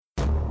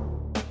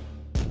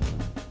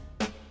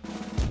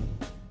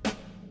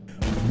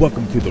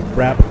Welcome to the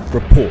Rap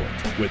Report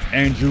with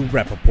Andrew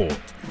Rappaport,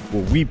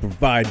 where we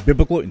provide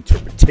biblical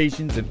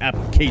interpretations and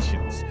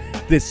applications.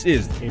 This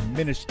is a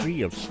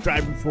ministry of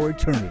striving for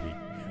eternity.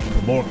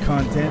 For more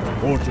content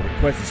or to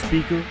request a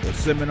speaker or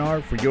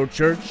seminar for your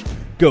church,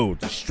 go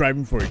to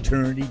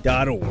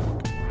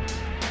strivingforeternity.org.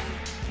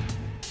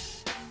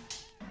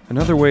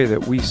 Another way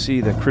that we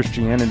see that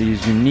Christianity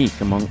is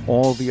unique among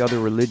all the other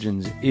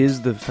religions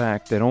is the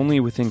fact that only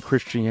within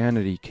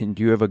Christianity can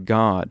you have a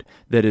God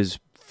that is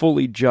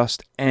fully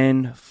just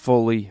and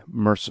fully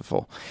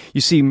merciful.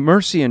 You see,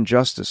 mercy and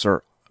justice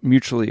are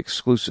mutually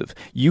exclusive.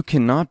 You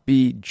cannot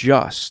be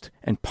just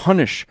and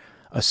punish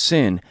a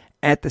sin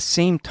at the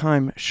same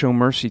time show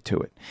mercy to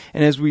it.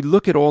 And as we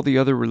look at all the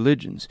other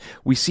religions,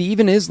 we see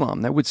even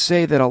Islam that would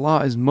say that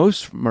Allah is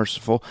most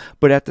merciful,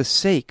 but at the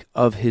sake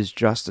of His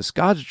justice.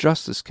 God's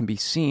justice can be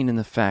seen in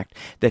the fact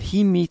that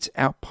He metes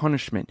out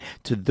punishment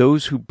to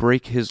those who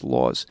break His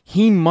laws.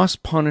 He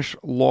must punish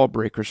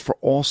lawbreakers for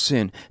all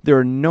sin. There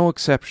are no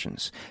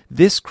exceptions.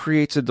 This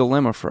creates a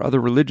dilemma for other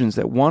religions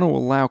that want to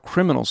allow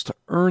criminals to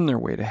earn their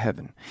way to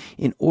heaven.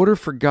 In order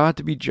for God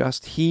to be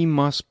just, He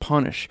must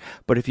punish.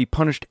 But if He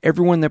punished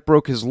everyone that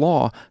broke His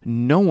law,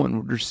 no one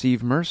would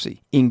receive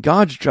mercy. In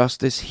God's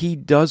justice, He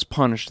does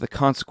punish the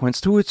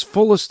consequence to its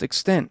fullest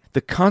extent.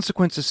 The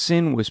consequence of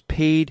sin was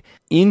paid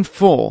in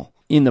full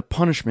in the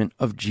punishment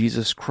of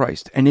Jesus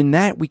Christ. And in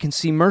that we can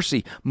see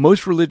mercy.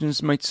 Most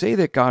religions might say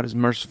that God is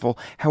merciful.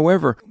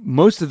 However,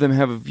 most of them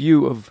have a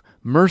view of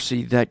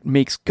mercy that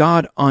makes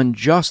God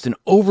unjust and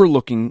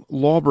overlooking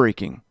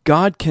lawbreaking.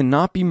 God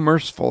cannot be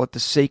merciful at the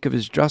sake of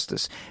His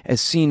justice,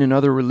 as seen in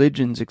other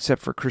religions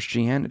except for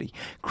Christianity.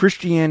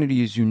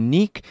 Christianity is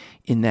unique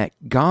in that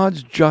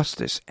God's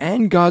justice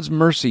and God's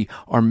mercy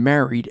are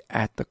married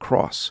at the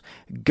cross.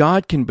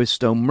 God can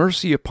bestow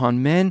mercy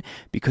upon men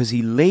because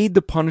He laid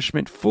the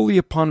punishment fully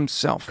upon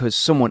Himself, because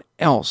someone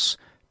else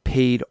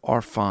paid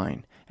our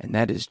fine, and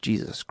that is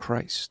Jesus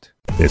Christ.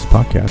 This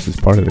podcast is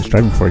part of the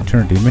Striving for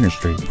Eternity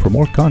ministry. For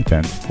more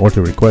content or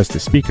to request a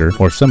speaker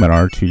or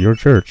seminar to your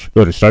church,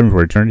 go to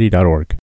strivingforeternity.org.